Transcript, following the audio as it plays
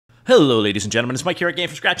Hello, ladies and gentlemen, it's Mike here at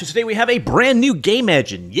Gamefromscratch, and today we have a brand new game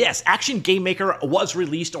engine. Yes, Action Game Maker was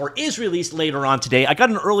released, or is released later on today. I got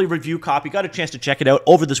an early review copy, got a chance to check it out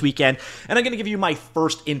over this weekend, and I'm going to give you my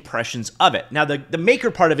first impressions of it. Now, the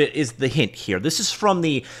maker part of it is the hint here. This is from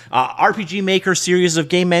the RPG Maker series of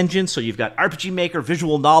game engines, so you've got RPG Maker,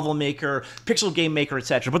 Visual Novel Maker, Pixel Game Maker,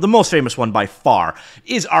 etc., but the most famous one by far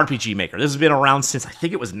is RPG Maker. This has been around since, I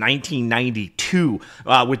think it was 1992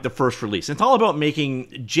 with the first release. It's all about making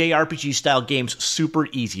JRPG-style games super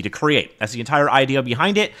easy to create. That's the entire idea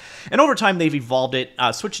behind it. And over time, they've evolved it,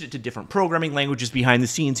 switched it to different programming languages behind the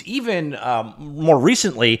scenes. Even more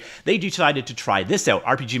recently, they decided to try this out,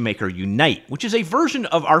 RPG Maker Unite, which is a version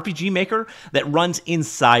of RPG Maker that runs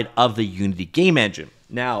inside of the Unity game engine.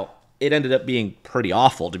 Now, it ended up being pretty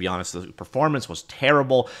awful, to be honest. The performance was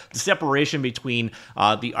terrible. The separation between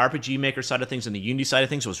the RPG Maker side of things and the Unity side of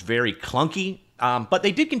things was very clunky, but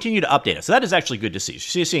they did continue to update it, so that is actually good to see.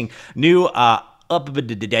 So you're seeing new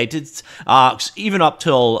updates even up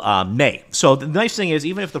till May. So the nice thing is,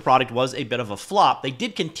 even if the product was a bit of a flop, they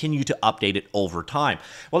did continue to update it over time.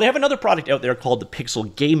 Well, they have another product out there called the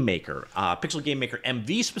Pixel Game Maker. Pixel Game Maker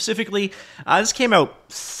MV specifically. This came out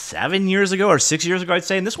 7 years ago, or 6 years ago, I'd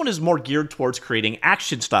say, and this one is more geared towards creating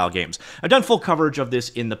action-style games. I've done full coverage of this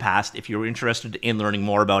in the past. If you're interested in learning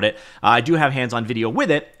more about it, I do have hands-on video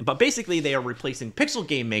with it, but basically they are replacing Pixel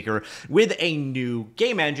Game Maker with a new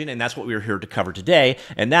game engine, and that's what we're here to cover today,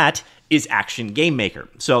 and that is Action Game Maker.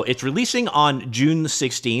 So it's releasing on June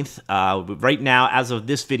 16th. Right now, as of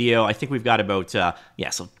this video, I think we've got about, so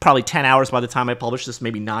probably 10 hours by the time I publish this,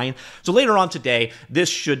 maybe 9. So later on today, this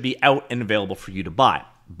should be out and available for you to buy.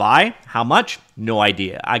 Buy? How much? No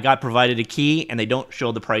idea. I got provided a key, and they don't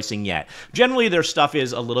show the pricing yet. Generally, their stuff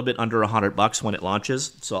is a little bit under $100 when it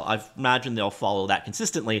launches, so I imagine they'll follow that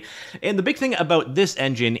consistently. And the big thing about this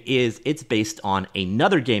engine is it's based on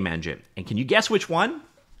another game engine. And can you guess which one?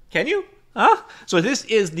 Can you? Huh? So this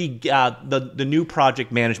is the new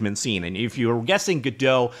project management scene, and if you're guessing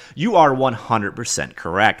Godot, you are 100%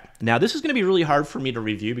 correct. Now, this is going to be really hard for me to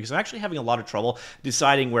review because I'm actually having a lot of trouble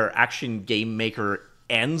deciding where Action Game Maker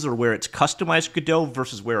ends, or where it's customized Godot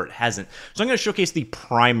versus where it hasn't. So I'm going to showcase the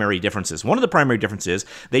primary differences. One of the primary differences,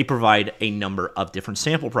 they provide a number of different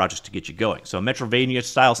sample projects to get you going. So a Metroidvania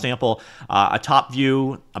style sample, a top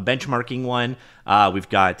view, a benchmarking one. We've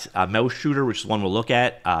got a mouse shooter, which is one we'll look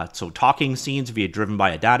at. So talking scenes via driven by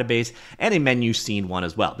a database, and a menu scene one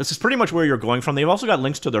as well. This is pretty much where you're going from. They've also got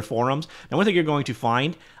links to their forums. And one thing you're going to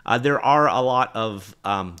find, there are a lot of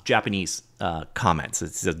Japanese comments.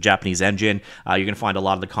 It's a Japanese engine. You're going to find a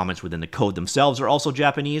lot of the comments within the code themselves are also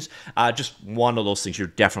Japanese. Just one of those things you're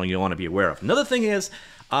definitely going to want to be aware of. Another thing is,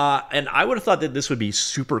 and I would have thought that this would be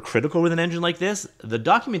super critical with an engine like this, the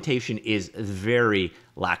documentation is very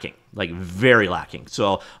lacking, like very lacking.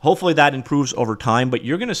 So hopefully that improves over time, but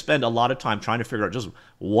you're going to spend a lot of time trying to figure out just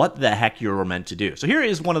what the heck you're meant to do. So here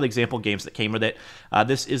is one of the example games that came with it.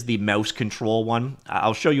 This is the mouse control one.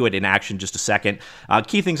 I'll show you it in action in just a second.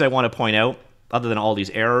 Key things I want to point out, other than all these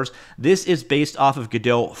errors, this is based off of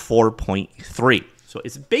Godot 4.3. So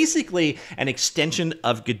it's basically an extension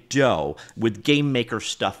of Godot with Game Maker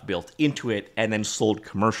stuff built into it and then sold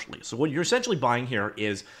commercially. So what you're essentially buying here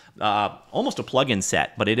is almost a plugin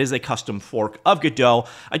set, but it is a custom fork of Godot.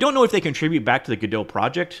 I don't know if they contribute back to the Godot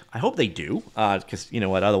project. I hope they do, because you know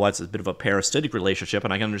what, otherwise it's a bit of a parasitic relationship,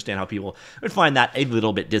 and I can understand how people would find that a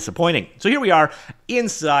little bit disappointing. So here we are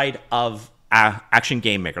inside of Action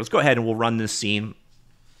Game Maker. Let's go ahead and we'll run this scene.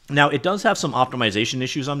 Now, it does have some optimization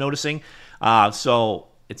issues I'm noticing. So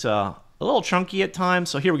it's a little chunky at times.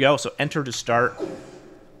 So here we go. So enter to start.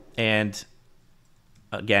 And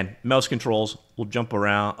again, mouse controls will jump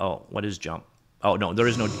around. Oh, what is jump? Oh, no, there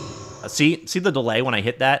is no... see the delay when I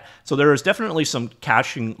hit that? So there is definitely some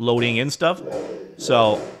caching, loading in stuff.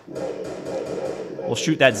 So we'll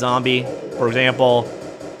shoot that zombie, for example,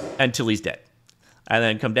 until he's dead. And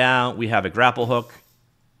then come down. We have a grapple hook.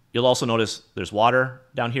 You'll also notice there's water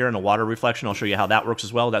down here and a water reflection. I'll show you how that works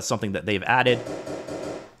as well. That's something that they've added.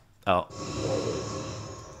 Oh.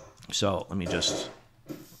 So let me just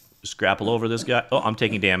grapple over this guy. Oh, I'm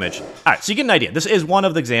taking damage. All right, so you get an idea. This is one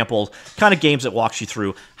of the examples, kind of games that walks you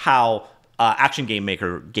through how Action Game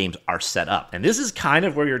Maker games are set up. And this is kind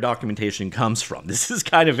of where your documentation comes from. This is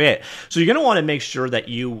kind of it. So you're going to want to make sure that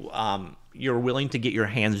you're willing to get your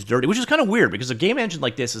hands dirty, which is kind of weird because a game engine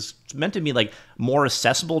like this is meant to be like more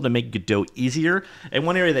accessible to make Godot easier. And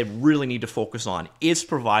one area they really need to focus on is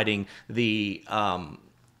providing the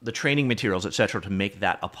training materials, etc., to make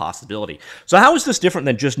that a possibility. So how is this different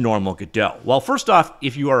than just normal Godot? Well, first off,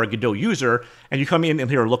 if you are a Godot user and you come in and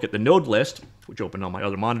here look at the node list, which opened on my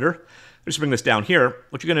other monitor, Let's bring this down here.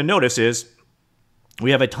 What you're going to notice is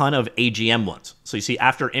we have a ton of AGM ones. So you see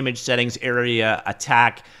after image settings, area,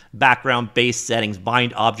 attack, background, base settings,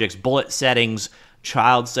 bind objects, bullet settings,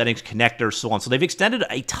 child settings, connectors, so on. So they've extended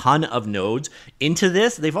a ton of nodes into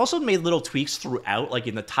this. They've also made little tweaks throughout, like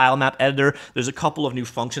in the tile map editor. There's a couple of new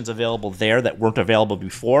functions available there that weren't available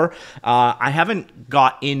before. I haven't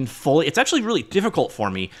got in fully. It's actually really difficult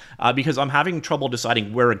for me because I'm having trouble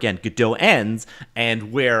deciding where, again, Godot ends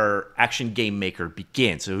and where Action Game Maker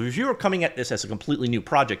begins. So if you're coming at this as a completely new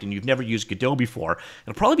project and you've never used Godot before,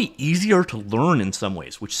 it'll probably be easier to learn in some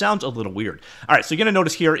ways, which sounds a little weird. All right, so you're going to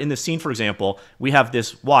notice here in this scene, for example, we have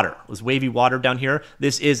this water, this wavy water down here.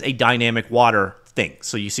 This is a dynamic water thing.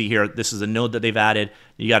 So you see here, this is a node that they've added.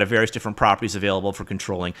 You got various different properties available for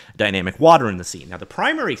controlling dynamic water in the scene. Now, the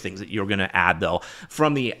primary things that you're going to add, though,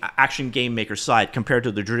 from the Action Game Maker side compared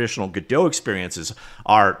to the traditional Godot experiences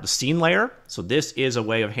are the scene layer. So this is a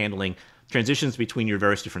way of handling transitions between your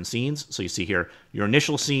various different scenes. So you see here your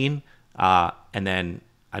initial scene, and then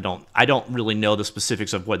I don't really know the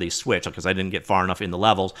specifics of where they switch because I didn't get far enough in the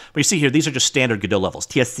levels. But you see here, these are just standard Godot levels.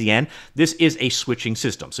 TSCN, this is a switching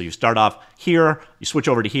system. So you start off here, you switch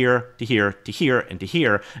over to here, to here, to here, and to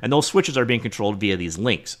here. And those switches are being controlled via these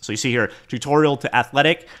links. So you see here, tutorial to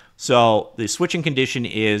athletic. So the switching condition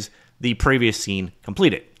is the previous scene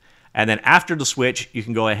completed. And then after the switch, you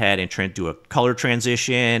can go ahead and do a color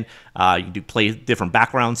transition. You can play different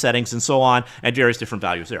background settings and so on, and various different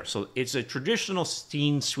values there. So it's a traditional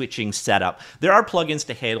scene switching setup. There are plugins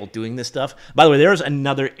to handle doing this stuff. By the way, there's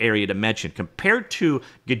another area to mention. Compared to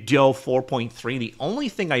Godot 4.3, the only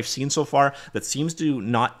thing I've seen so far that seems to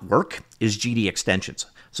not work is GD extensions.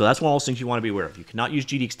 So that's one of those things you want to be aware of. You cannot use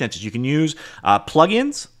GD extensions. You can use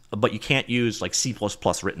plugins, but you can't use like C++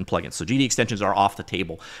 written plugins. So GD extensions are off the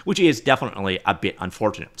table, which is definitely a bit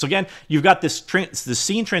unfortunate. So again, you've got this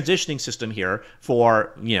scene transitioning system here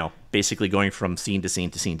for, basically going from scene to scene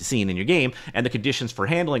to scene to scene in your game, and the conditions for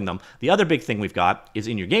handling them. The other big thing we've got is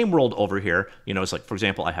in your game world over here, it's like, for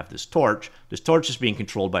example, I have this torch. This torch is being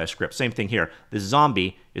controlled by a script. Same thing here. This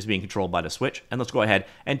zombie is being controlled by the switch, and let's go ahead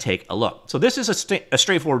and take a look. So this is a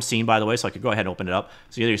straightforward scene, by the way, so I could go ahead and open it up.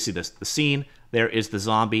 So here you see this, the scene. There is the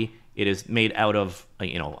zombie. It is made out of,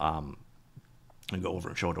 I'll go over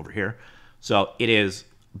and show it over here. So it is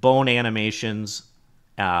bone animations,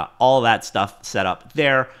 all that stuff set up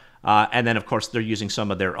there. And then, of course, they're using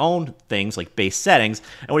some of their own things like base settings.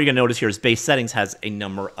 And what you're going to notice here is base settings has a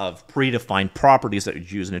number of predefined properties that you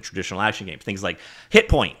use in a traditional action game. Things like hit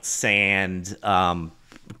points and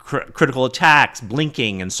critical attacks,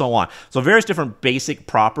 blinking, and so on. So various different basic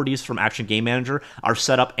properties from Action Game Manager are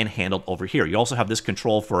set up and handled over here. You also have this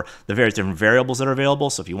control for the various different variables that are available.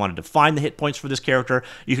 So if you wanted to find the hit points for this character,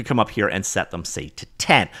 you could come up here and set them, say, to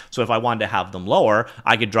 10. So if I wanted to have them lower,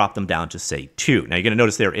 I could drop them down to, say, 2. Now you're going to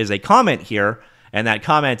notice there is a comment here, and that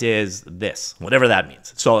comment is this, whatever that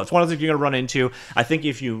means. So it's one of the things you're going to run into. I think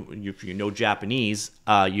if you know Japanese,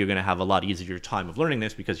 you're going to have a lot easier time of learning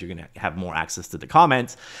this because you're going to have more access to the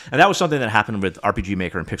comments. And that was something that happened with RPG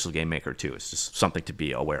Maker and Pixel Game Maker too. It's just something to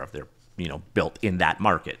be aware of. They're built in that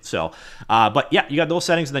market. So, but yeah, you got those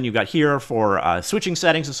settings, and then you've got here for switching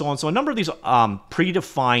settings and so on. So a number of these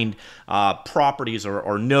predefined properties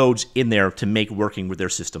or nodes in there to make working with their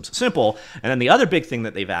systems simple. And then the other big thing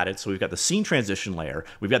that they've added, so we've got the scene transition layer,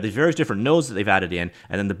 we've got these various different nodes that they've added in,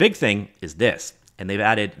 and then the big thing is this, and they've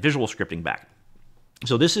added visual scripting back.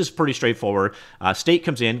 So this is pretty straightforward. State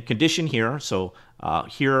comes in, condition here, so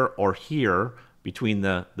here or here between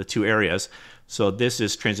the two areas. So this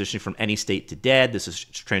is transitioning from any state to dead. This is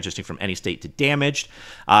transitioning from any state to damaged.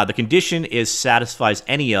 The condition is satisfies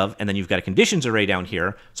any of, and then you've got a conditions array down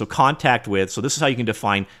here. So contact with, so this is how you can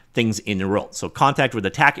define things in your world. So contact with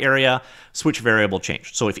attack area, switch variable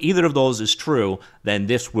change. So if either of those is true, then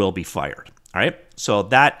this will be fired. All right, so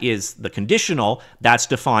that is the conditional. That's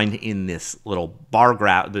defined in this little bar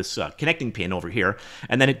graph, this connecting pin over here,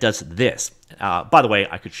 and then it does this. By the way,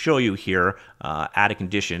 I could show you here, add a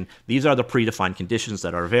condition. These are the predefined conditions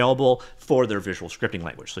that are available for their visual scripting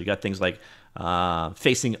language. So you got things like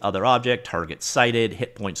facing other object, target sighted,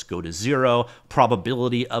 hit points go to 0,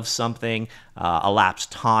 probability of something,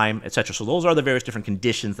 elapsed time, etc. So those are the various different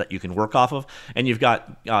conditions that you can work off of, and you've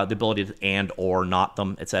got the ability to and or not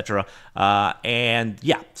them, etc. And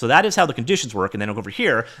yeah, so that is how the conditions work. And then over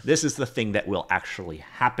here, this is the thing that will actually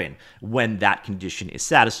happen when that condition is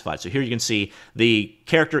satisfied. So here you can see the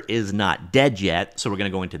character is not dead yet, so we're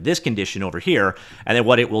going to go into this condition over here, and then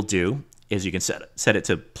what it will do is you can set it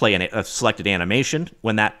to play a selected animation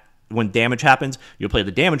when that when damage happens, you'll play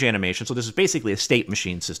the damage animation. So this is basically a state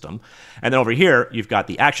machine system. And then over here, you've got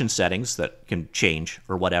the action settings that can change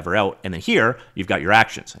or whatever out. And then here, you've got your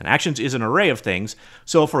actions. And actions is an array of things.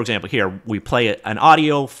 So for example, here, we play an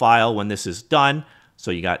audio file when this is done. So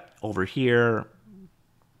you got over here,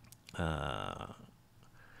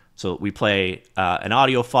 so we play an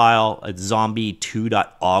audio file, a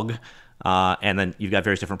zombie2.ogg, and then you've got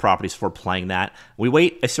various different properties for playing that. We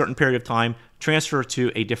wait a certain period of time, transfer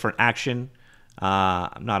to a different action.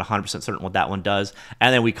 I'm not 100% certain what that one does.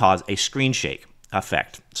 And then we cause a screen shake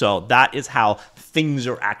effect. So that is how things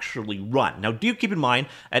are actually run. Now, do keep in mind,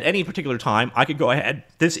 at any particular time, I could go ahead.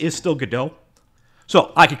 This is still Godot.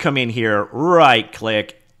 So I could come in here,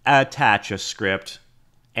 right-click, attach a script,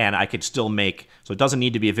 and I could still make, so it doesn't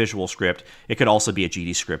need to be a visual script. It could also be a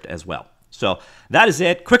GD script as well. So that is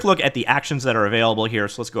it. Quick look at the actions that are available here.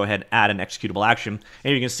 So let's go ahead and add an executable action.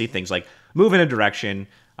 And you can see things like move in a direction,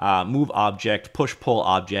 move object, push-pull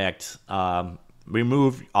object,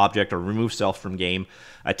 remove object or remove self from game,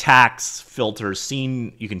 attacks, filters,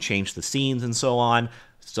 scene. You can change the scenes and so on.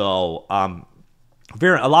 So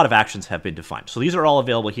a lot of actions have been defined. So these are all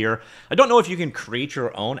available here. I don't know if you can create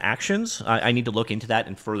your own actions. I need to look into that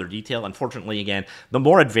in further detail. Unfortunately, again, the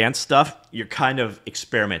more advanced stuff, you're kind of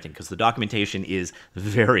experimenting because the documentation is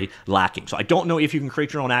very lacking. So I don't know if you can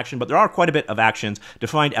create your own action, but there are quite a bit of actions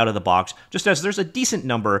defined out of the box, just as there's a decent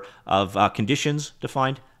number of conditions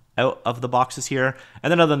defined out of the boxes here.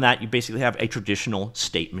 And then other than that, you basically have a traditional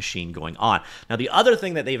state machine going on. Now, the other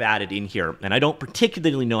thing that they've added in here, and I don't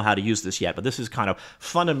particularly know how to use this yet, but this is kind of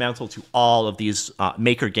fundamental to all of these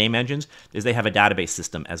maker game engines, is they have a database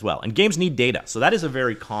system as well. And games need data, so that is a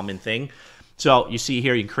very common thing. So you see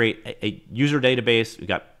here, you can create a user database. We've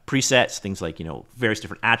got presets, things like, various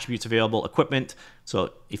different attributes available, equipment.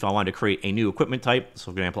 So if I wanted to create a new equipment type,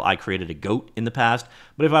 so for example, I created a goat in the past,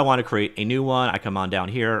 but if I want to create a new one, I come on down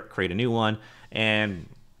here, create a new one, and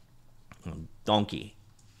donkey,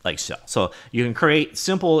 like so. So you can create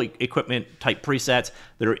simple equipment type presets.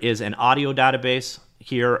 There is an audio database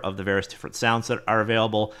here of the various different sounds that are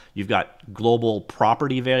available. You've got global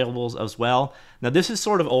property variables as well. Now this is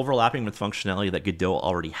sort of overlapping with functionality that Godot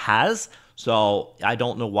already has. So I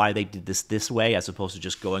don't know why they did this way as opposed to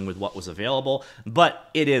just going with what was available, but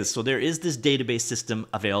it is. So there is this database system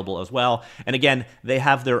available as well. And again, they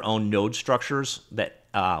have their own node structures that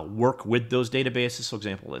work with those databases. So for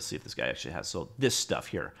example, let's see if this guy actually has, so this stuff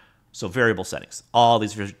here. So variable settings, all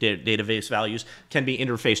these database values can be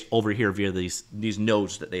interfaced over here via these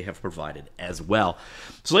nodes that they have provided as well.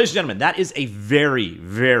 So ladies and gentlemen, that is a very,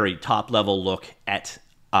 very top level look at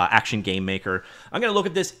Action Game Maker. I'm going to look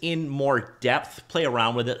at this in more depth, play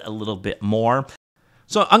around with it a little bit more.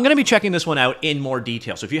 So I'm going to be checking this one out in more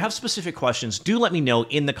detail. So if you have specific questions, do let me know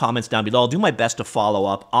in the comments down below. I'll do my best to follow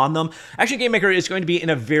up on them. Action Game Maker is going to be in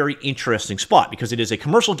a very interesting spot because it is a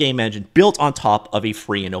commercial game engine built on top of a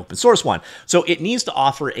free and open source one. So it needs to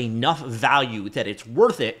offer enough value that it's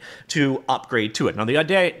worth it to upgrade to it. Now the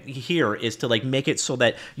idea here is to make it so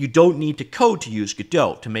that you don't need to code to use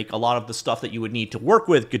Godot, to make a lot of the stuff that you would need to work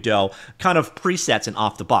with Godot kind of presets and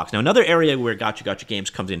off the box. Now another area where Gatcha Gatcha Games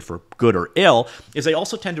comes in for good or ill is they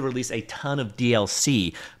also tend to release a ton of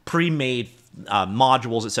DLC, pre-made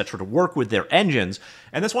modules, etc., to work with their engines.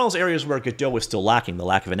 And that's one of those areas where Godot is still lacking, the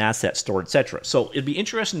lack of an asset store, etc. So it'd be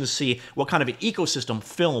interesting to see what kind of an ecosystem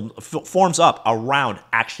forms up around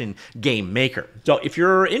Action Game Maker. So if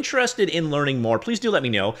you're interested in learning more, please do let me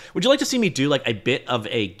know. Would you like to see me do a bit of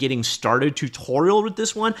a getting started tutorial with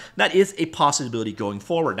this one? That is a possibility going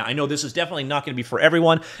forward. Now, I know this is definitely not going to be for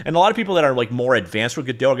everyone, and a lot of people that are more advanced with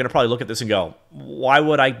Godot are going to probably look at this and go, why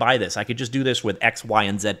would I buy this? I could just do this with X, Y,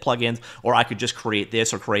 and Z plugins, or I could just create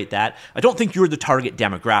this or create that. I don't think you're the target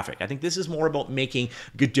demographic. I think this is more about making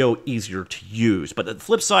Godot easier to use. But the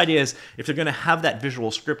flip side is, if they're going to have that visual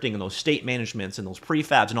scripting and those state managements and those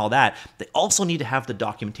prefabs and all that, they also need to have the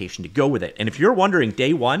documentation to go with it. And if you're wondering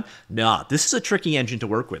day one, nah, this is a tricky engine to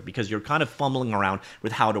work with because you're kind of fumbling around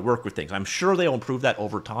with how to work with things. I'm sure they'll improve that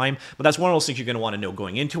over time, but that's one of those things you're going to want to know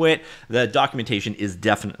going into it. The documentation is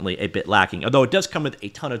definitely a bit lacking, although it does come with a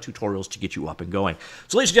ton of tutorials to get you up and going.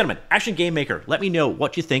 So ladies and gentlemen, Action Game Maker, let me know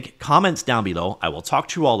what you think. Comments down below. I will talk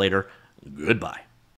to you all later. Goodbye.